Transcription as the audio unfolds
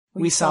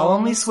We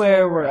solemnly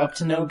swear we're up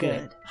to no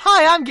good.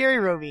 Hi, I'm Gary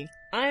Roby.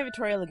 I'm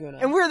Victoria Laguna.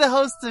 And we're the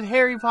hosts of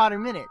Harry Potter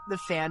Minute, the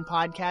fan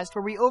podcast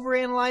where we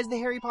overanalyze the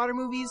Harry Potter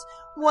movies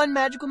one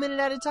magical minute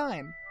at a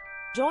time.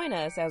 Join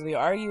us as we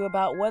argue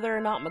about whether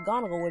or not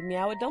McGonagall would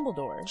meow at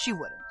Dumbledore. She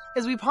wouldn't.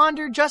 As we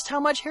ponder just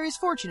how much Harry's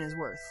fortune is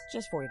worth.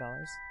 Just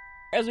 $40.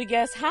 As we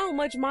guess how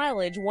much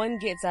mileage one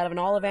gets out of an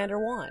Ollivander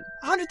wand.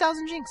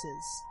 100,000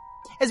 jinxes.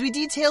 As we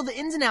detail the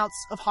ins and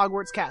outs of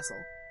Hogwarts Castle.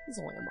 It's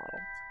only a model.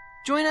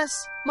 Join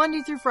us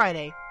Monday through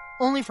Friday,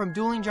 only from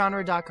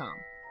duelinggenre.com.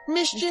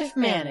 Mischief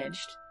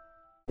managed.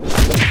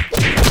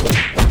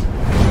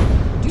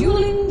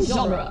 Dueling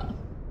Genre.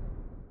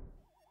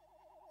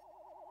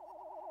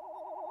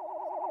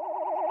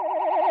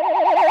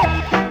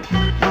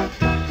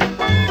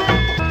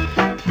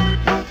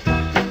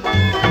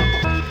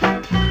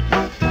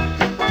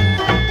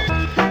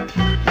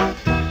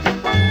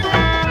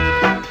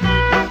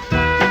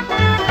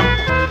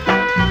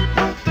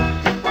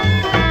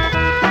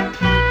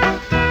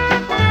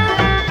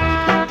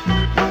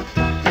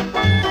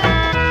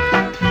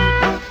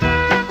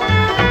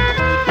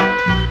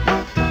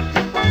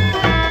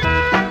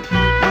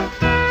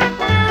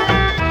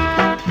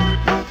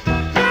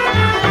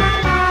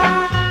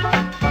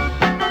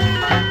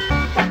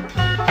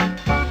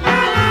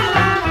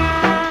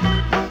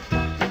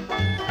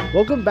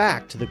 Welcome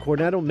back to the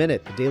Cornetto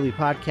Minute, the daily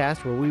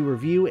podcast where we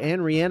review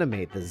and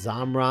reanimate the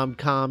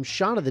Zom-Rom-Com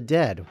Shaun of the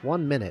Dead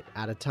 1 minute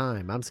at a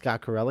time. I'm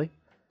Scott Corelli.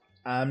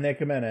 I'm Nick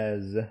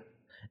Jimenez.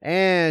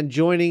 And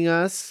joining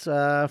us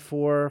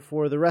for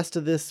the rest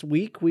of this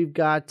week, we've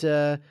got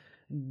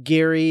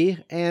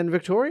Gary and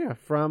Victoria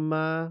from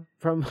a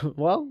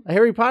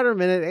Harry Potter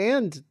Minute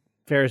and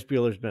Ferris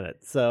Bueller's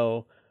Minute.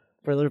 So,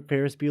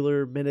 Ferris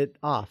Bueller's Minute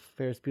off.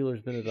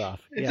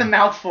 It's a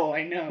mouthful,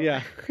 I know.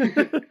 Yeah.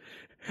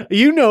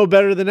 You know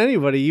better than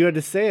anybody. You had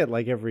to say it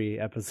like every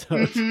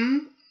episode. Mm-hmm.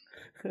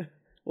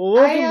 Well,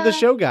 welcome to the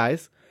show,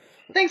 guys.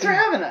 Thanks for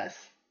having us.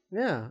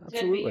 Yeah,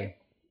 absolutely.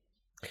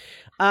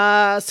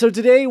 So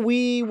today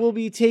we will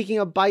be taking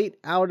a bite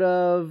out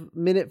of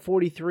minute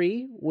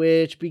 43,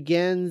 which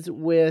begins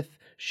with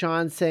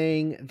Shaun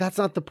saying, "That's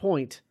not the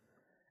point,"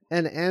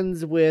 and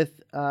ends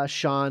with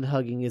Shaun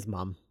hugging his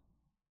mom.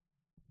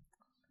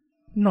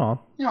 No.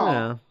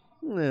 Yeah.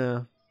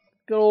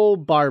 Good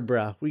old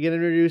Barbara. We get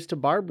introduced to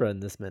Barbara in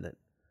this minute.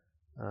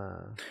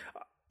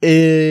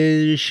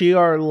 Is she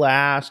our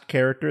last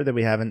character that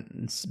we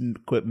haven't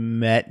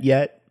met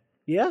yet?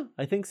 Yeah,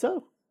 I think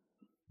so.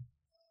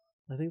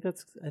 I think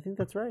that's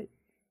right.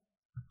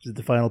 This is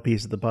the final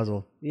piece of the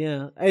puzzle.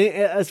 Yeah,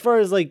 as far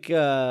as like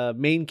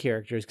main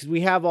characters, because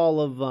we have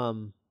all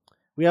of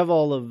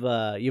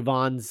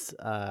Yvonne's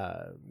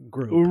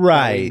group,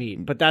 right? That we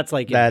meet, but that's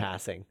like in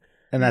passing.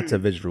 And that's a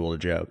visual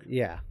joke.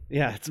 Yeah,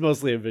 it's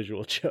mostly a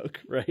visual joke,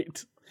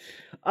 right?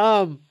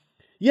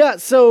 Yeah.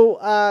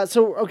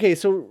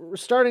 So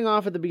starting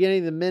off at the beginning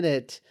of the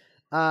minute,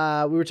 we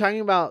were talking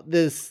about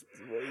this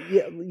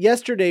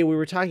yesterday. We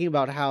were talking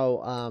about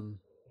how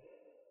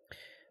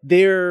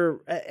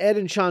Ed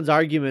and Shaun's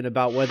argument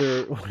about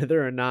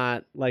whether or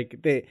not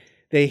like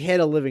they hit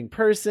a living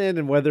person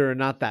and whether or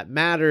not that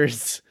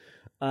matters,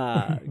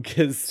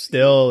 because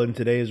still in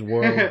today's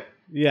world.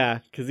 Yeah,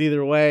 because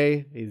either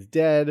way, he's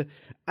dead.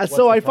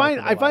 So I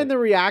find the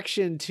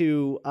reaction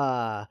to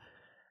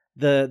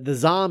the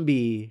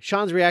zombie,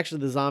 Shaun's reaction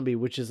to the zombie,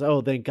 which is,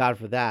 oh, thank God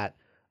for that.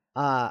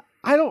 I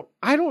don't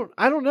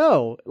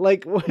know.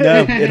 Like,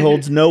 no, it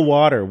holds no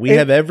water. We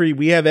have every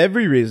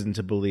reason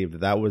to believe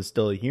that was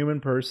still a human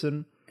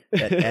person.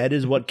 That Ed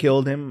is what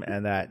killed him,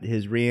 and that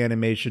his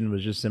reanimation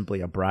was just simply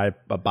a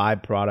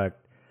byproduct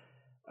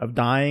of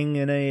dying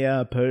in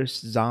a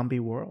post-zombie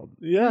world.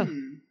 Yeah,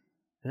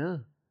 yeah.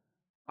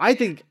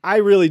 I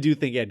really do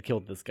think Ed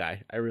killed this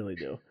guy. I really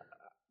do.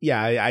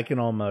 Yeah, I can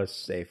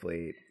almost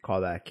safely call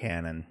that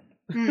canon.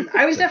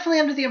 I was definitely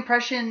under the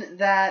impression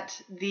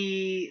that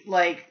the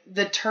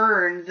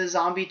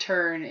zombie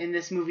turn in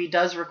this movie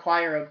does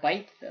require a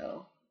bite,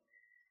 though.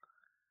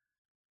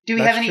 Do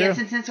we have any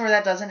instances where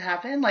that doesn't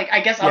happen? Like,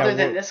 I guess other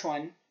than this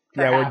one.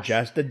 Perhaps. Yeah, where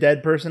just a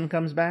dead person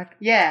comes back?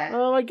 Yeah.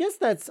 Oh, I guess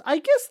that's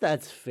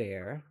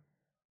fair.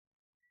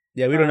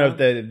 Yeah, we don't know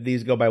if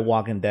these go by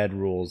Walking Dead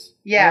rules.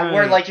 Yeah, right.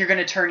 Where like you're going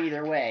to turn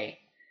either way.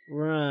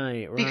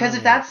 Right. Because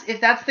if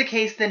that's the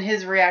case, then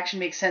his reaction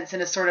makes sense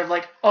and is sort of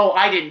like, oh,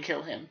 I didn't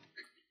kill him.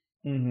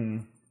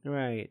 Mm-hmm.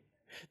 Right.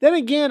 Then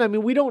again, I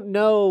mean, we don't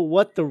know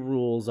what the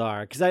rules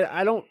are because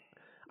I don't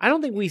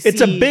think we see.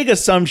 It's a big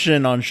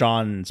assumption on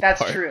Shaun's part.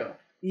 That's true.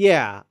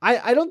 Yeah,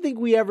 I don't think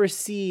we ever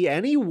see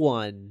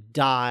anyone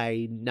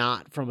die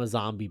not from a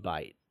zombie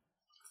bite.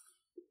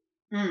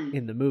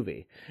 In the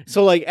movie.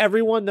 So like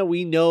everyone that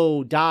we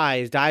know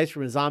dies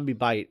from a zombie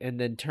bite and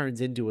then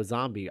turns into a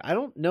zombie. I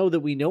don't know that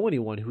we know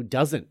anyone who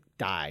doesn't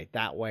die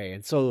that way.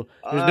 And so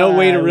there's no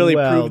way to really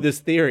prove this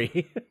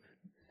theory.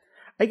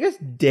 I guess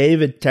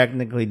David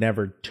technically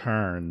never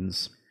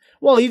turns.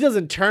 Well, he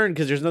doesn't turn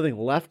because there's nothing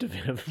left of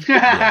him.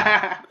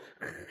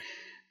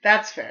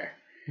 That's fair.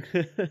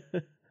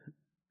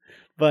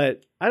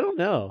 But I don't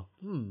know.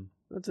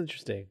 That's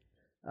interesting.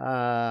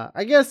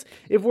 I guess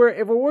if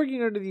we're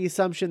working under the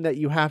assumption that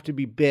you have to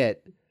be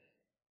bit,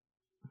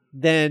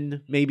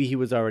 then maybe he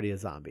was already a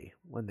zombie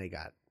when they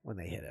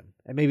hit him,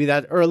 and maybe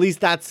that, or at least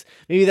that's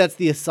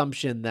the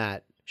assumption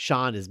that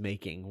Sean is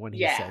making when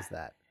he says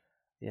that.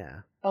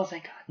 Yeah. Oh,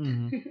 thank God.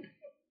 Mm-hmm.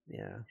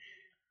 Yeah.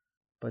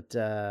 But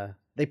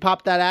they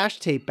popped that Ash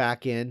tape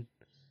back in.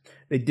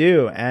 They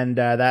do, and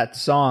that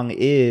song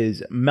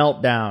is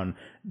Meltdown,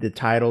 the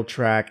title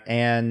track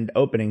and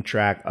opening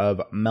track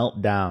of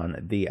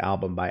Meltdown, the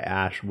album by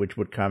Ash, which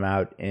would come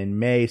out in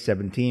May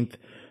 17th,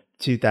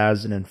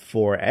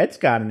 2004. Ed's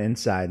got an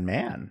inside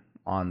man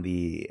on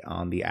the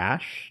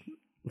Ash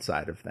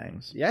side of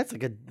things. Yeah, it's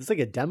like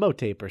a demo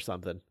tape or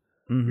something.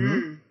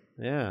 Mm-hmm.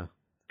 Yeah,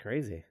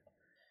 crazy.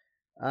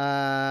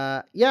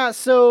 Yeah,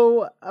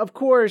 so of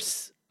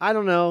course, I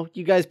don't know,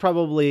 you guys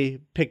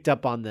probably picked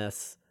up on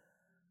this.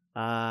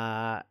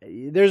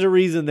 There's a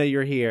reason that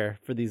you're here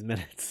for these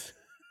minutes.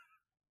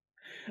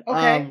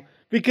 Okay.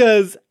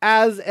 Because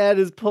as Ed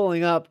is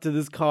pulling up to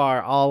this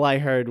car, all I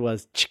heard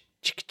was chick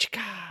chick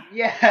chicka.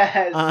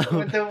 Yes.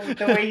 With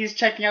the way he's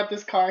checking out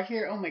this car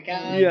here. Oh my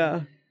God.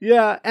 Yeah.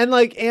 Yeah, and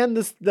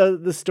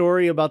the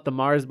story about the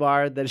Mars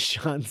bar that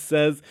Sean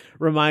says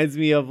reminds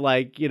me of,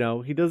 like, he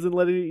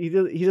doesn't he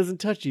doesn't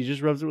touch you, he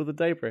just rubs it with a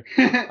diaper.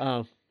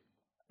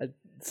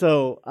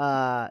 So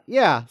I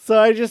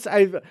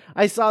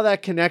saw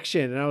that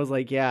connection and I was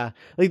like, yeah,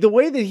 like the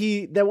way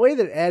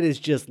that Ed is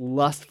just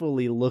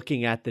lustfully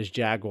looking at this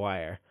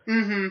Jaguar.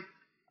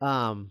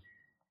 Mm-hmm.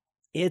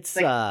 It's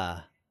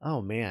like,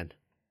 oh man,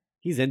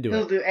 he's into it.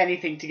 He'll do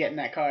anything to get in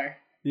that car.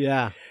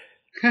 Yeah.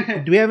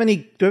 Do we have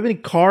any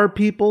car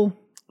people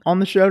on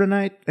the show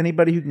tonight?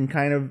 Anybody who can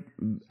kind of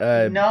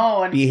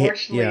no,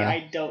 unfortunately,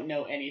 I don't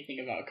know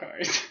anything about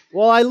cars.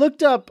 Well, I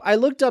looked up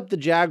the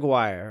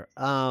Jaguar.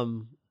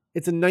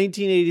 It's a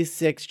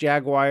 1986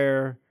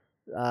 Jaguar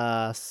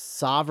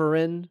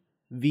Sovereign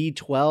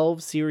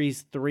V12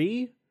 Series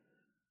 3.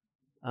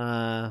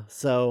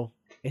 So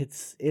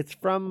it's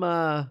from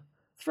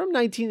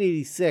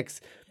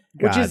 1986,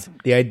 which is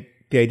the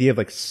idea of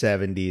like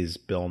 70s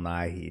Bill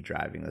Nighy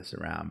driving this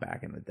around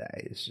back in the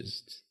day is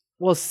just...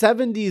 Well,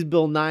 70s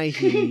Bill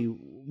Nighy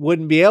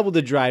wouldn't be able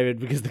to drive it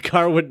because the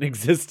car wouldn't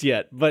exist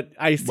yet. But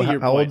I see your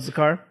point. How old's the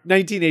car?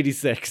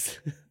 1986.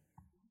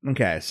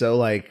 Okay, so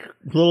like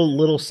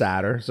little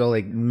sadder. So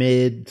like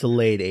mid to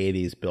late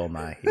 80s Bill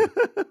Nighy.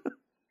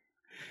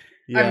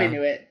 Yeah. I'm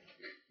into it.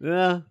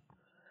 Yeah.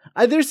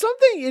 There's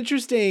something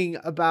interesting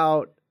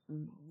about...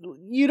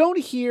 You don't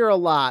hear a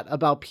lot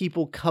about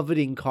people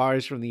coveting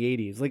cars from the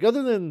 80s. Like,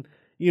 other than,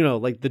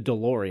 like the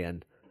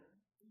DeLorean.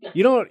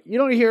 You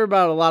don't hear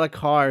about a lot of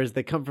cars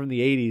that come from the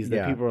 80s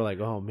that people are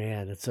like, oh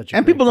man, it's such a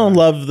And great people car. don't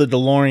love the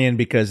DeLorean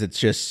because it's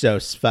just so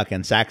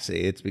fucking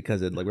sexy. It's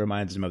because it like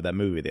reminds them of that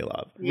movie they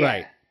love. Yeah.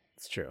 Right.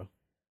 It's true.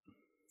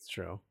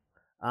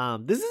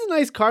 This is a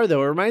nice car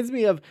though. It reminds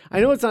me of,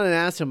 I know it's not an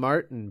Aston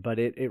Martin, but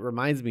it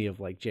reminds me of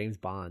like James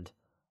Bond.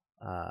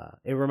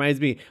 It reminds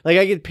me, like,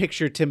 I could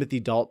picture Timothy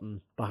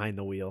Dalton behind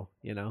the wheel,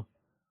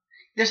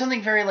 There's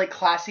something very like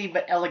classy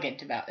but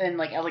elegant about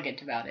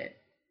it.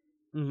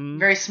 Mm-hmm.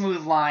 Very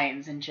smooth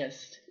lines and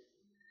just...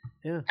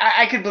 Yeah.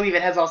 I could believe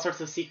it has all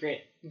sorts of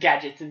secret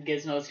gadgets and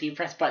gizmos if you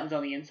press buttons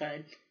on the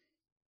inside.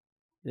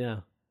 Yeah.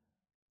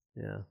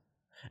 Yeah.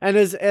 And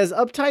as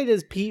uptight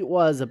as Pete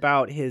was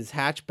about his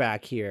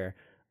hatchback here,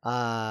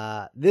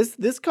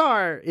 this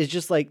car is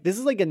just like, this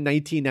is like a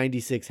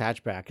 1996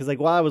 hatchback. Cause like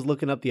while I was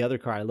looking up the other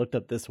car, I looked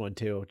up this one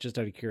too, just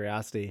out of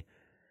curiosity.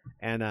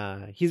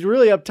 And he's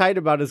really uptight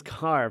about his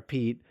car,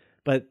 Pete,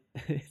 but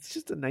it's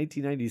just a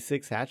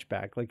 1996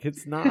 hatchback. Like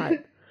it's not,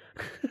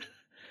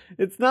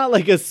 it's not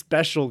like a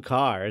special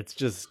car. It's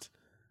just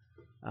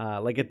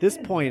like at this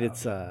point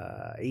it's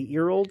a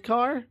 8-year-old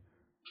car.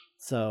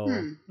 So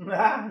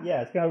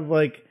yeah, it's kind of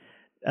like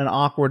an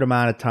awkward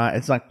amount of time.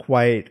 It's not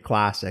quite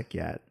classic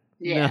yet.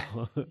 Yeah.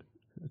 No.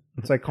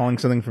 It's like calling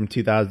something from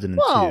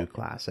 2002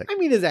 classic. I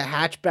mean, is a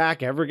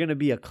hatchback ever going to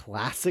be a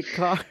classic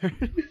car?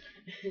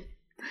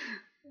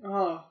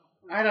 Oh,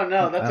 I don't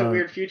know. That's a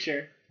weird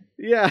future.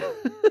 Yeah.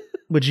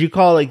 Would you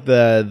call like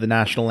the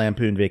National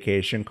Lampoon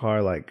Vacation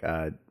car like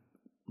a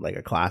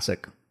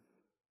classic?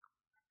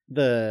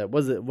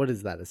 What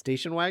is that? A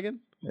station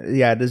wagon?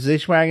 Yeah, the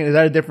station wagon, is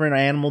that a different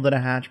animal than a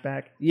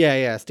hatchback?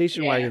 Yeah.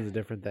 Station wagon's a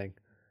different thing.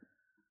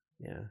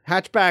 Yeah, a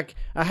hatchback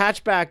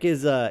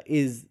is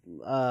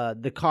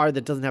the car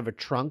that doesn't have a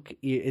trunk.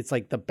 It's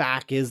like the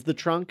back is the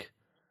trunk.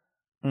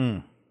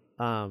 I don't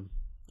know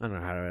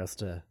how else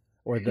to,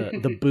 or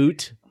the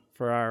boot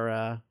for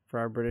our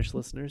British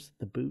listeners,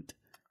 the boot.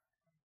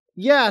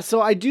 Yeah,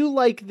 so I do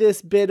like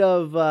this bit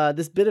of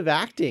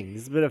acting,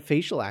 this bit of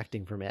facial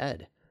acting from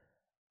Ed.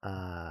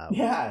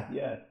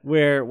 Yeah.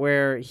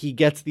 Where he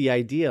gets the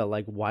idea,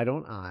 like, why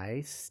don't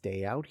I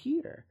stay out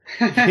here?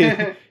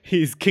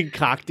 He's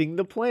concocting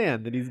the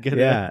plan that he's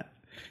gonna.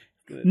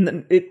 Yeah.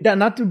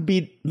 Not to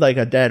beat like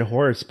a dead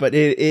horse, but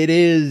it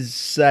is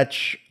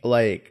such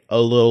like a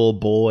little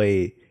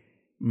boy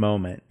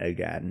moment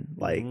again.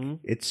 Like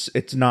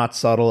it's not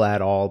subtle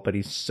at all, but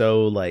he's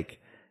so like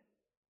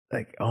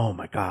like, oh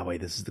my God,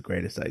 wait, this is the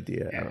greatest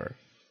idea ever.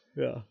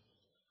 Yeah.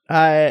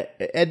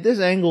 At this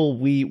angle,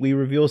 we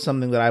reveal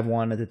something that I've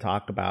wanted to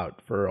talk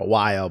about for a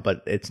while,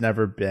 but it's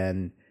never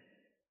been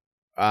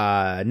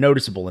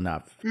noticeable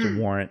enough to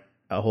warrant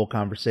a whole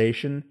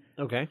conversation.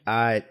 Okay.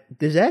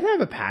 Does Ed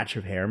have a patch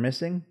of hair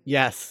missing?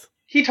 Yes.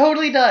 He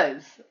totally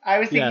does. I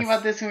was thinking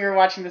about this when we were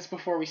watching this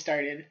before we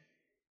started.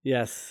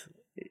 Yes.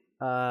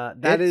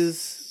 That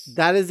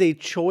is a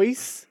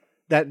choice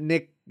that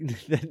Nick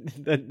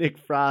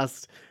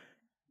Frost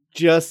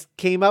just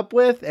came up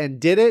with and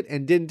did it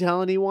and didn't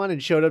tell anyone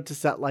and showed up to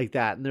set like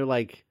that. And they're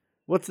like,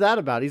 what's that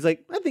about? He's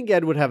like, I think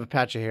Ed would have a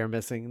patch of hair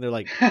missing. And they're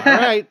like, all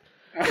right.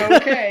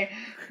 Okay.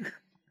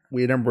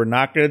 We're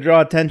not going to draw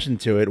attention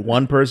to it.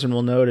 One person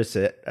will notice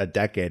it a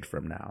decade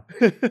from now.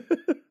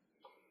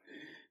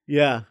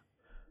 Yeah.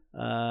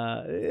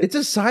 It's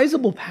a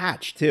sizable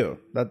patch too.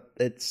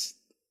 It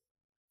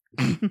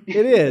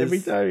is. Every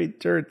time he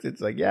turns,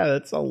 it's like, yeah,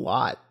 that's a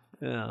lot.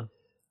 Yeah.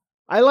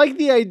 I like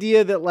the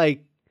idea that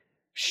like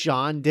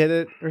Sean did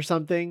it or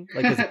something,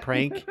 like as a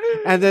prank.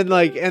 and then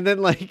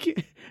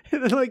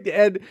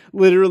Ed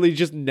literally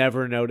just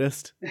never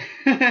noticed.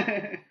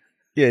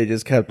 Yeah, he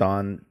just kept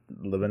on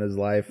living his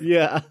life.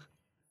 Yeah.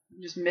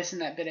 Just missing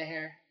that bit of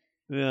hair.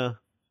 Yeah.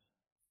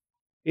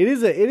 It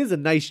is a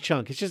nice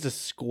chunk. It's just a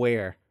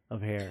square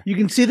of hair. You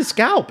can see the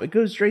scalp. It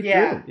goes straight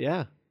through.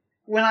 Yeah.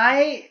 When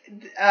I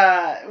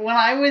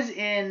was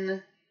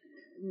in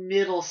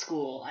middle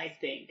school, I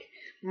think,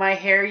 my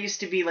hair used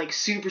to be like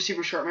super,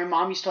 super short. My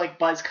mom used to like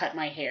buzz cut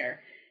my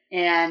hair.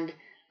 And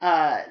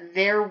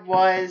there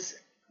was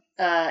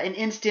an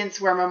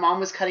instance where my mom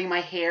was cutting my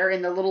hair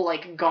and the little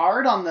like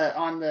guard on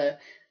the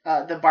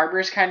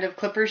barber's kind of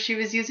clippers she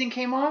was using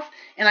came off.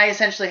 And I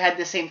essentially had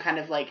the same kind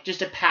of like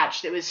just a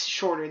patch that was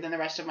shorter than the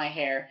rest of my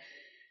hair.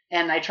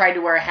 And I tried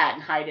to wear a hat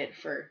and hide it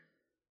for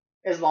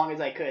as long as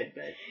I could,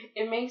 but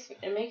it makes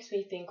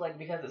me think like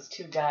because it's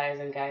two guys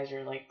and guys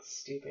are like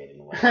stupid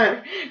and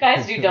whatever.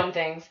 Guys do dumb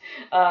things.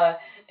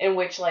 In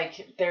which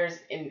like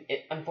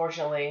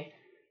unfortunately,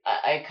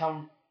 I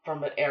come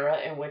from an era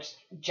in which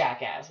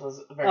Jackass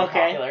was very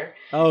popular.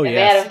 Oh, and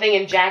they had a thing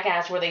in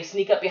Jackass where they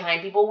sneak up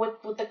behind people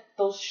with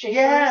those shakers.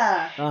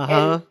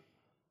 Yeah.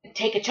 And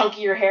take a chunk of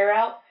your hair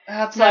out.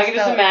 That's so I can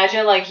just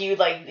imagine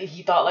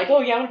he thought like,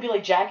 oh yeah, I'm gonna be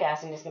like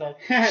Jackass and just gonna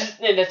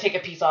and just take a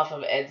piece off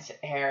of Ed's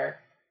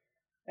hair.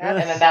 And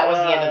then that was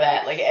the end of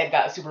that. Like Ed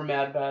got super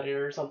mad about it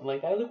or something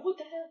like that. I was like, what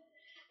the hell?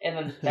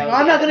 And then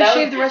I'm not gonna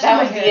shave the rest of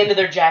my hair. That was the end of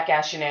their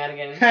Jackass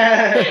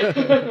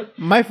shenanigans.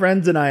 My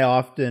friends and I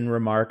often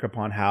remark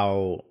upon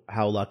how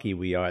lucky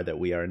we are that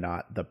we are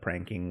not the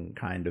pranking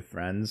kind of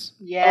friends.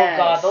 Yes.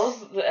 Oh god,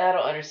 those I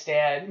don't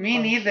understand. Me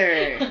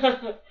neither.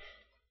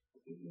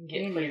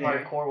 Get pretty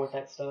hardcore with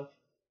that stuff.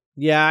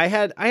 Yeah, I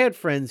had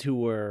friends who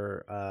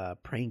were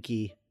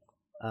pranky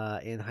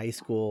in high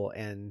school,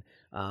 and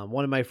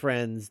one of my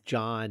friends,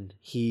 John,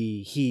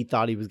 he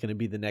thought he was going to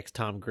be the next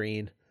Tom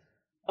Green.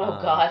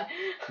 Oh God.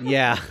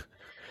 Yeah.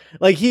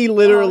 Like he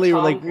literally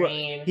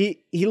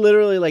he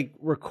literally like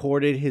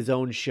recorded his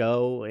own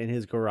show in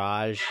his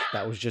garage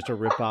that was just a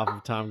ripoff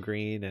of Tom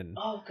Green, and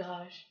oh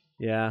gosh.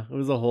 Yeah, it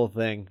was a whole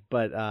thing.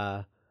 But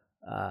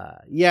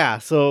yeah,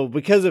 so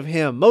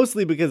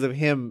mostly because of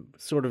him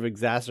sort of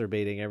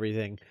exacerbating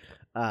everything,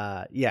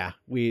 they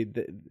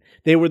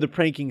were the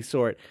pranking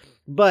sort.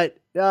 But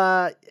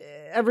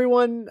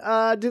everyone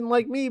didn't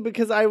like me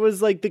because I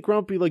was like the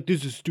grumpy, like,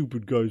 this is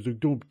stupid, guys, like,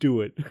 don't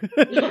do it.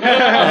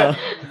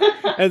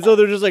 And so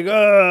they're just like,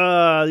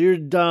 you're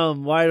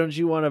dumb, why don't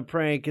you want to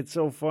prank, it's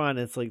so fun.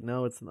 It's like,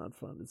 no, it's not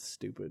fun, it's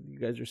stupid, you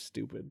guys are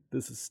stupid,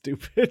 this is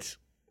stupid.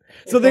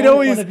 So they'd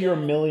always, if you're a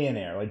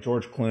millionaire like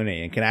George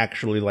Clooney and can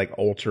actually like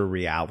alter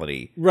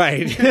reality,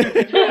 right?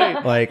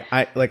 Like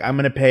I'm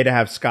gonna pay to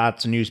have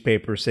Scott's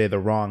newspaper say the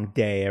wrong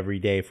day every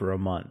day for a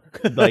month.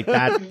 Like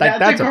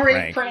that's a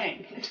great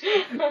prank.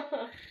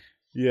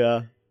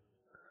 Yeah.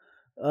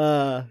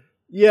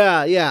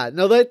 Yeah.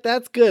 No,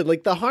 that's good.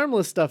 Like the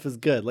harmless stuff is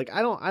good. Like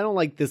I don't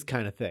like this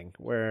kind of thing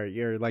where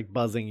you're like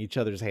buzzing each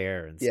other's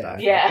hair and stuff.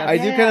 Yeah. I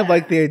do kind of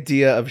like the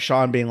idea of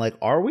Sean being like,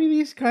 "Are we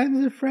these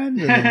kinds of friends?"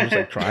 And then just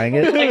like trying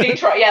it. Like they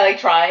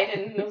tried,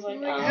 and it was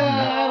like,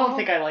 I don't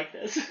think I like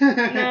this. No,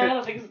 I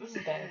don't think this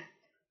is bad.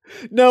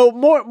 No,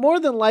 more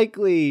than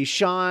likely,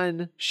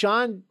 Sean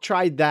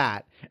tried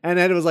that, and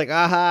then it was like,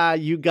 "Aha,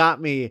 you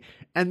got me,"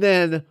 and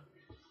then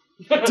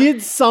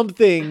did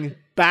something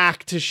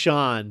back to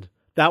Sean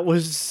that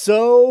was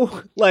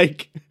so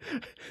like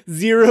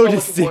 0 to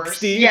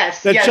 60 that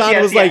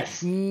Sean was like,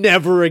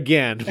 never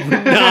again.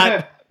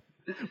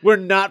 We're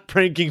not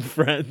pranking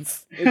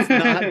friends. It's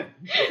not.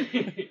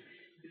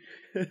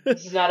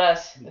 This is not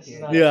us. This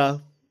is not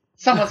us.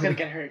 Someone's gonna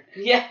get hurt.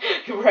 Yeah,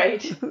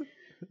 right.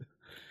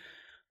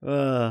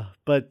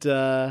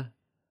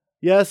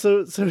 Yeah,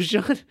 so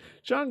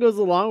Sean goes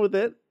along with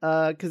it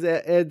because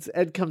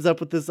Ed comes up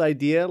with this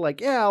idea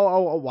like, yeah,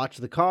 I'll watch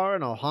the car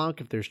and I'll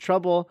honk if there's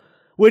trouble,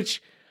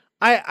 which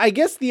I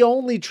guess the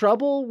only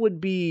trouble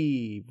would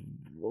be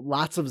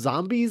lots of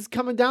zombies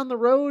coming down the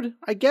road,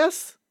 I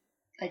guess.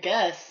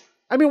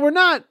 I mean,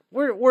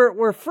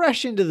 we're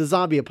fresh into the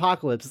zombie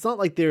apocalypse. It's not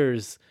like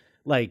there's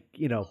like,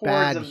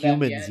 bad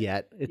humans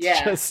yet. It's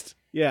just,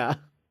 yeah.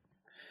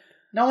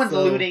 No one's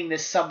looting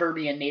this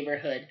suburban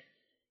neighborhood.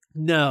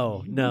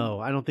 No,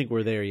 I don't think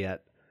we're there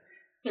yet.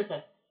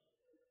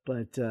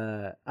 But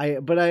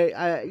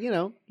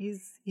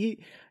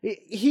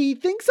he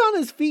thinks on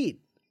his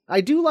feet.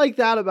 I do like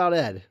that about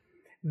Ed.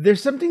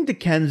 There's something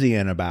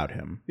Dickensian about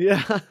him.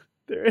 Yeah,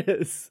 there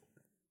is.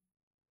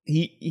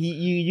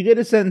 You get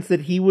a sense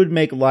that he would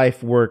make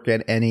life work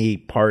at any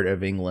part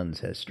of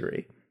England's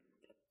history.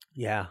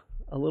 Yeah,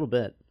 a little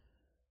bit.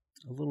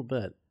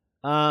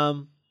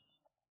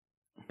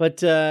 But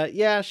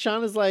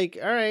Shaun is like,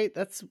 all right,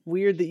 that's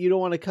weird that you don't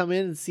want to come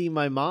in and see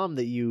my mom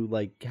that you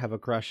like have a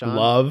crush on.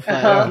 Love.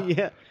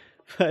 Yeah.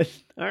 But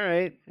all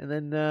right. And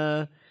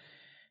then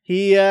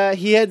he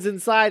heads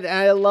inside, and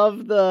I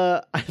love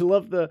the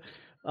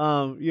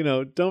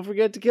don't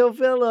forget to kill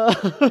Philip.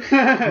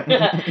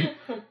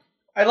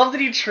 I love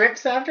that he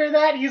trips after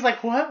that. He's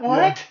like,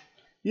 what?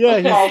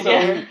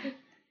 Yeah,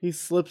 he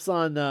slips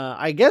on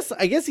I guess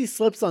he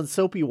slips on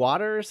soapy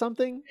water or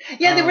something.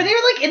 Yeah, they were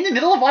like in the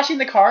middle of washing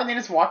the car and they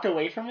just walked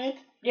away from it.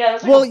 Yeah,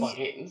 that's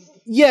like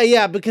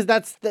yeah, because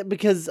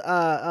because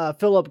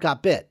Philip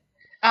got bit.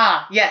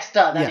 Ah, yes,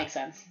 that makes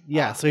sense.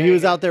 Yeah, so he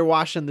was out there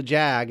washing the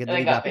Jag and then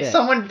he got bit.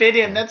 Someone bit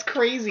him. That's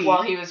crazy.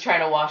 While he was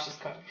trying to wash his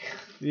car.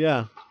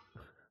 Yeah.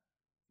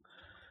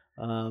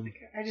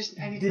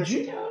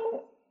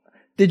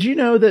 Did you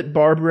know that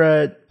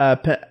Barbara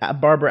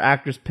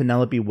actress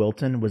Penelope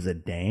Wilton was a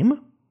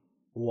dame?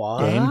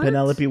 What? Dame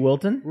Penelope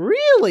Wilton?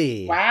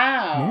 Really?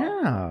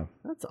 Wow. Yeah.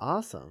 That's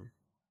awesome.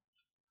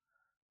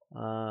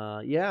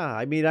 Yeah,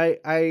 I mean, I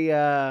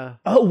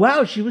Oh,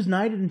 wow, she was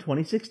knighted in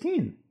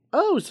 2016.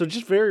 Oh, so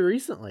just very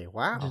recently.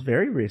 Wow. Just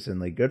very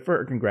recently. Good for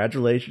her.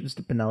 Congratulations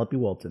to Penelope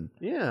Wilton.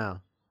 Yeah.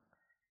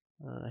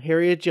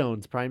 Harriet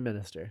Jones, Prime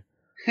Minister.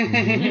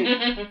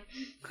 Mm-hmm.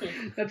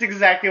 That's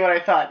exactly what I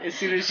thought. As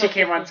soon as she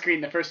came on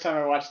screen the first time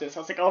I watched this, I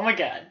was like, oh my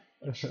god.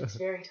 She's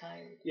very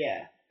tired.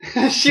 Yeah.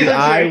 She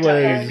looks very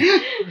tired.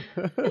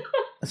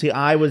 See,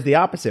 I was the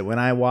opposite. When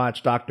I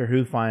watched Doctor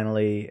Who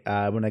finally,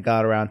 when I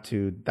got around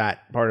to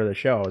that part of the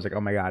show, I was like,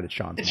 oh my god, it's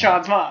Shaun's mom. It's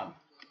Shaun's mom.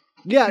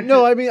 Yeah,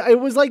 no, I mean, it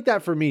was like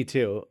that for me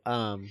too.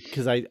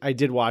 Because I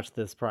did watch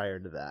this prior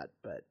to that,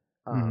 but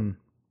yeah.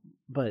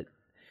 But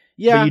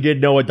you did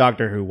know what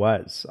Doctor Who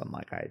was,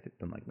 unlike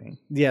me.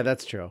 Yeah,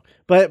 that's true.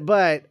 But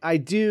I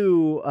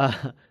do.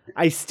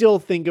 I still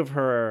think of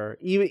her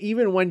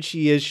even when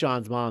she is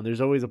Shaun's mom.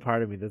 There's always a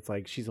part of me that's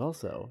like, she's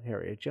also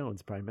Harriet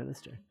Jones, Prime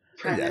Minister.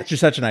 Yeah, she's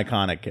such an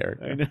iconic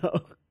character. I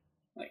know.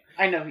 Like,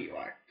 I know who you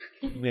are.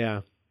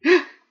 Yeah.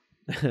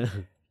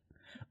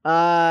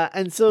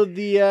 And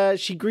so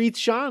she greets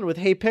Shaun with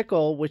 "Hey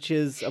Pickle," which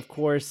is, of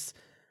course,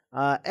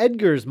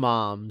 Edgar's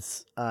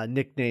mom's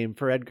nickname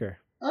for Edgar.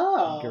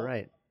 Oh, you're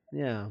right.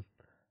 Yeah,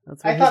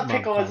 that's. I thought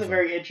Pickle was a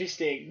very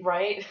interesting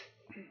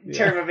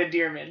term of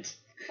endearment.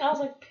 I was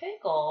like,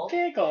 Pickle.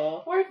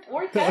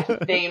 Where'd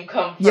that name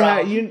come from?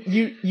 Yeah,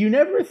 you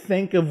never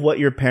think of what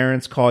your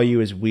parents call you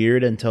as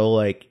weird until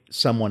like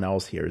someone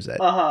else hears it.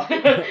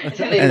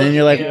 And then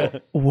you're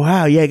like,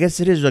 wow, yeah, I guess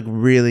it is like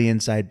really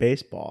inside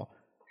baseball.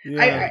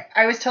 Yeah.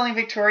 I was telling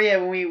Victoria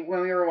when we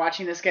were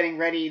watching this getting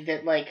ready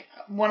that like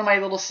one of my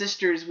little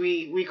sisters,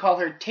 we call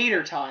her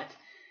Tater Tot.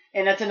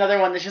 And that's another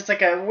one that's just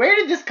like where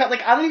did this come?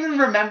 Like, I don't even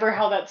remember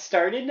how that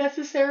started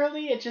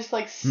necessarily. It just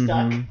like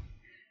stuck. Mm-hmm.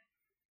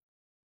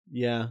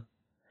 Yeah.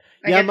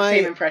 I get the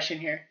same impression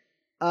here.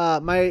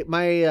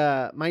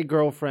 My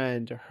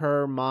girlfriend,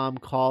 her mom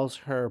calls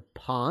her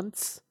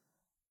Ponce.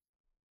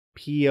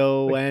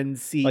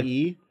 Ponce.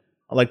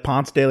 Like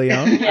Ponce de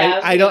Leon? Yeah,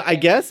 I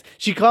guess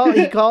she calls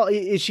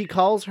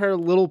her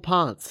Little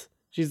Ponce.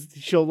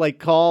 She'll like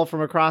call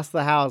from across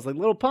the house like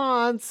Little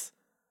Ponce.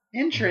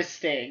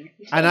 Interesting.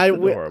 And I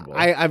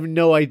have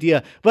no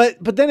idea. But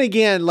then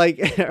again, like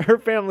her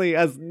family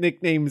has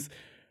nicknames.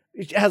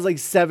 She has like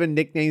 7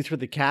 nicknames for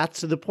the cats,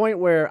 to the point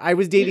where I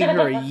was dating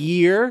her a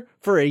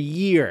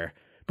year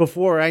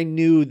before I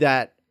knew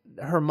that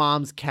her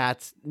mom's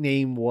cat's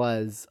name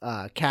was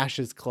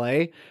Cassius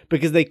Clay,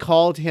 because they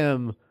called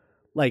him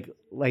like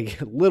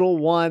Little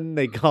One.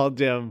 They called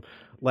him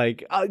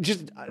like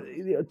just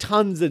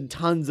tons and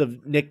tons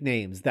of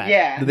nicknames.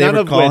 Did they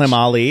ever call him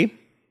Ali?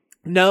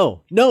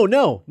 No,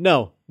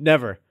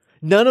 never.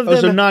 None of them.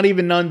 So not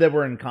even none that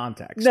were in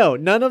context. No,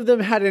 none of them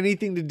had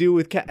anything to do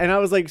with cat. And I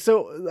was like,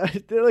 so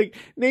they're like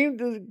named,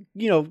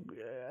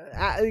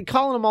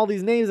 calling him all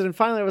these names. And then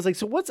finally I was like,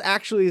 so what's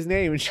actually his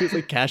name? And she was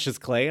like, Cassius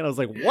Clay. And I was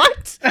like,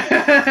 what? Like,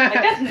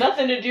 that's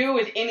nothing to do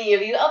with any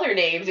of these other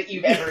names that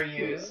you've ever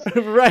used.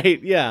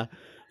 Right. Yeah.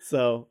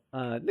 So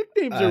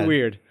nicknames are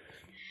weird.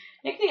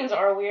 Nicknames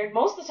are weird.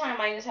 Most of the time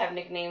I just have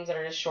nicknames that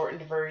are just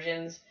shortened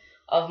versions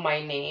of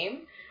my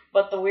name.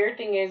 But the weird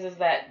thing is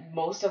that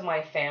most of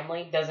my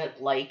family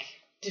doesn't like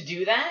to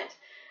do that.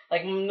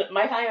 Like,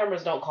 my family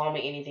members don't call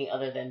me anything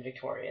other than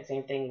Victoria.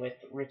 Same thing with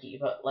Ricky.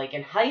 But, like,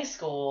 in high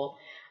school,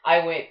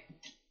 I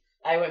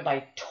went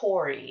by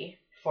Tori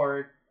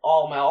for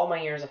all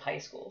my years of high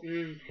school.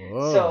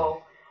 Whoa.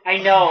 So I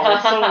know,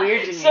 it's so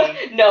weird to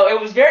me. No, it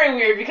was very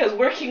weird because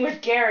working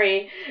with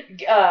Gary,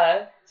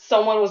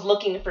 someone was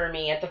looking for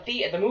me at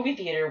the movie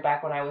theater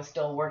back when I was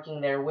still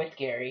working there with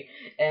Gary,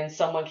 and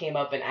someone came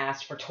up and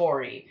asked for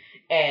Tori,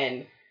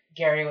 and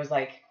Gary was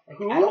like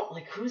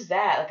who's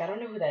that? Like, I don't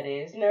know who that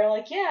is. And they're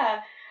like,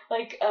 yeah.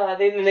 Like,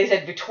 they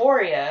said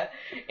Victoria,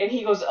 and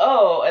he goes,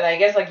 oh, and I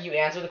guess, like, you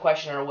answer the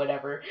question or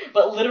whatever.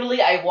 But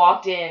literally, I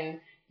walked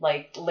in,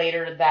 like,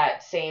 later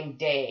that same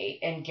day,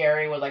 and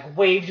Gary was, like,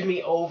 waved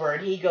me over,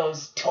 and he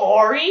goes,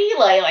 Tori?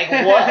 Like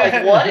what?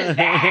 Like, what is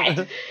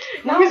that?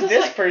 Who is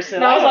this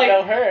person? I don't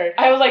know her.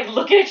 I was, like,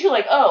 looking at you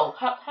like, oh,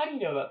 how do you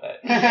know about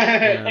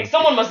that? Like,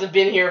 someone must have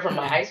been here from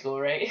my high school,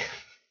 right?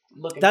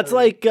 That's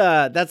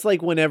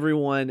like when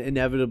everyone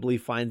inevitably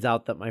finds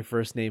out that my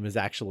first name is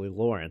actually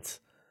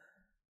Lawrence.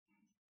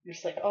 You're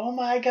just like, oh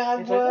my god,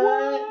 it's what?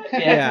 Like,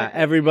 what? Yeah,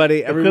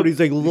 everybody's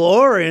like,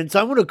 Lawrence,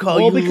 I'm gonna call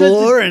you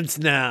Lawrence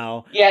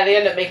now. Yeah, they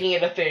end up making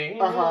it a thing.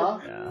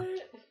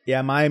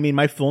 Yeah,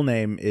 my full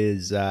name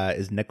is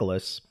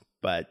Nicholas,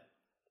 but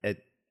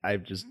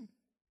I've just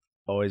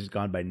always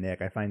gone by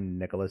Nick. I find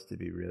Nicholas to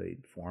be really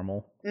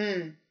formal.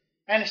 I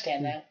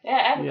understand that. Yeah,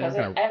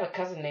 I have a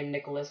cousin named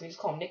Nicholas. We just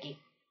call him Nicky.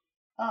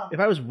 Oh. If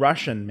I was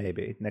Russian,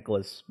 maybe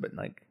Nicholas, but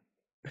like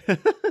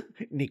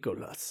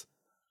Nicholas.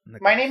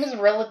 My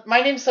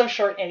name's so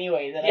short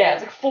anyway that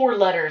it's like 4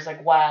 letters.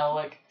 Like, wow,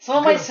 like some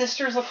of my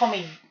sisters will call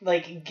me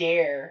like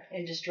Gare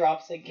and just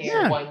drops like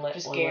Gare. Yeah.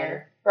 Just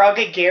Gare. Or I'll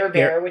get Gare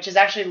Bear, which is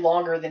actually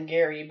longer than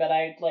Gary, but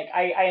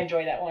I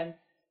enjoy that one.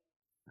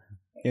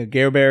 Yeah,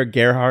 Gare Bear,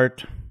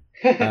 Gerhardt.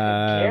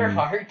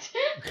 Gerhardt.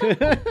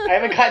 I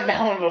haven't gotten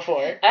that one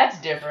before. That's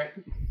different.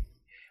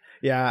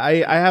 Yeah,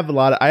 I have a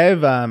lot of I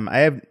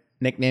have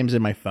nicknames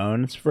in my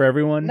phones for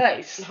everyone.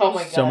 Nice. Oh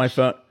my gosh.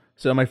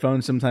 So my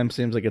phone sometimes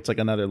seems like it's like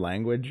another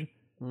language.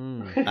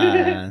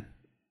 But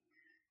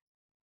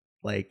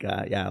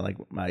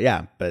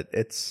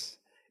it's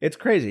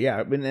crazy.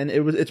 Yeah, and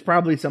it's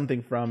probably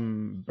something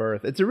from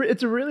birth. It's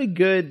a really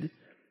good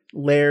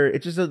layer.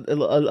 It's just a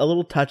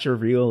little touch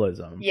of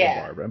realism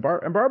for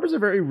Barbara. And Barbara's a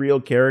very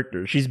real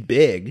character. She's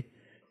big,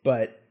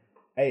 but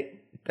I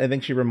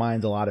think she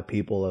reminds a lot of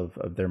people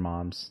of their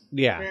moms.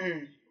 Yeah.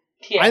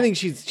 Yeah. I think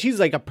she's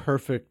like a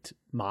perfect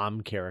mom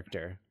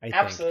character. I think.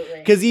 Absolutely.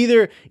 Because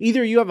either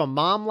you have a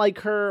mom like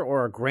her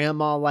or a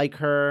grandma like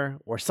her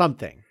or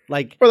something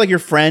or like your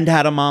friend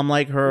had a mom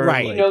like her.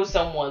 Right. You know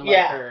someone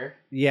like her.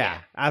 Yeah,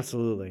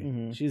 absolutely.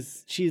 Mm-hmm.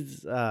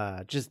 She's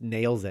just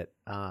nails it.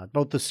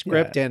 Both the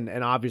script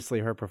and obviously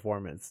her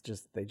performance.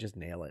 They just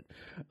nail it.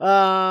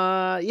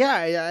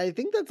 I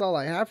think that's all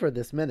I have for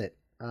this minute.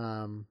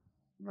 I'm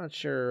not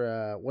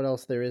sure what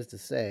else there is to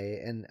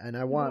say, and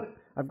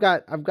I've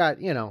got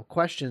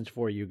questions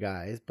for you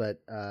guys, but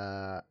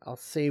I'll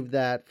save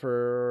that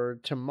for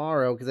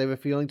tomorrow because I have a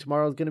feeling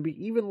tomorrow is going to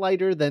be even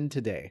lighter than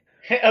today.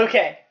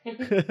 Okay.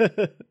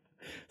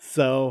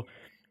 So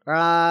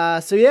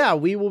yeah,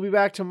 we will be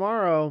back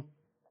tomorrow.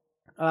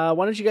 Why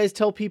don't you guys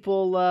tell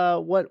people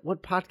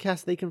what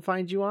podcast they can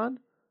find you on?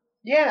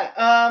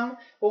 Yeah.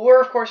 Well,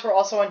 we're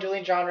also on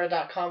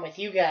duelinggenre.com with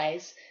you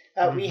guys.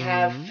 We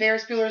have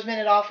Ferris Bueller's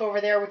Minute Off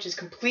over there, which is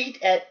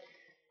complete at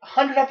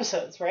 100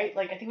 episodes, right?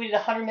 Like, I think we did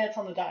 100 minutes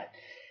on the dot.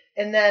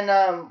 And then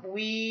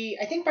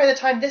I think by the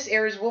time this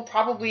airs, we'll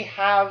probably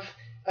have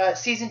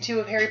season 2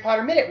 of Harry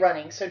Potter Minute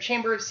running. So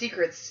Chamber of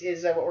Secrets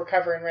is what we're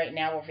covering right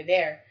now over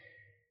there.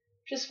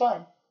 Just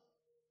fun.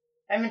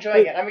 I'm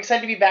enjoying it. I'm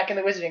excited to be back in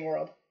the Wizarding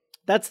World.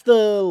 That's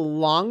the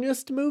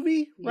longest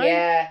movie,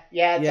 right?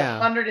 Yeah. It's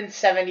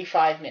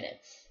 175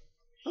 minutes.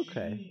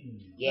 Okay.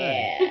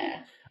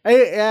 Yeah.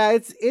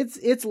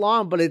 It's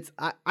long, but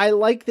I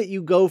like that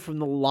you go from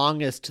the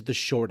longest to the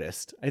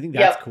shortest. I think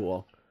that's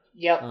cool.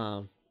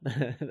 Yep.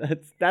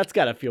 That's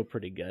gotta feel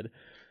pretty good.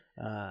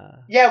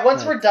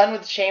 Once we're done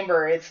with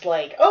Chamber, it's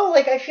like,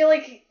 I feel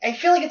like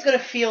it's gonna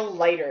feel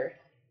lighter.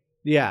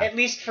 Yeah. At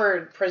least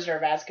for Prisoner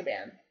of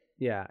Azkaban.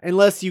 Yeah,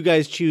 unless you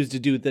guys choose to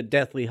do the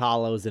Deathly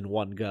Hallows in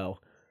one go.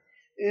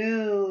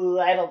 Ooh,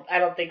 I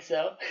don't think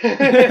so.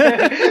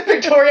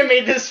 Victoria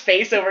made this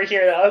face over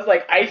here that I was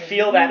like, I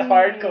feel that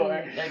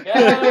hardcore.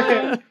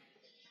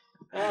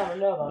 I don't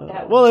know about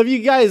that one. Well, if you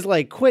guys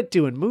quit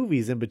doing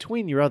movies in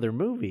between your other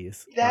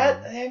movies.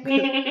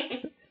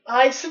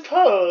 I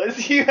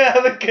suppose you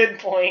have a good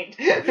point.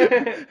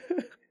 You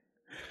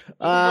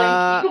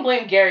can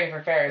blame Gary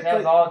for Ferris. That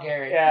was all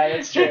Gary. Yeah,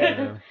 that's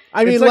true.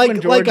 I mean,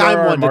 like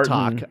I'm one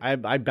Martin. to talk.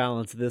 I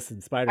balance this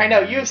in Spider-Man. I know,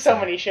 you have so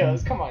many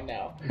shows. Come on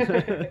now.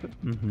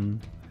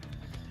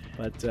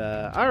 But,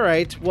 all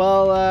right.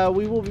 Well,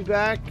 we will be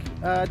back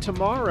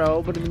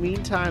tomorrow. But in the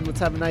meantime, let's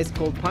have a nice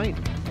cold pint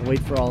and wait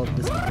for all of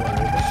this to blow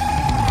over.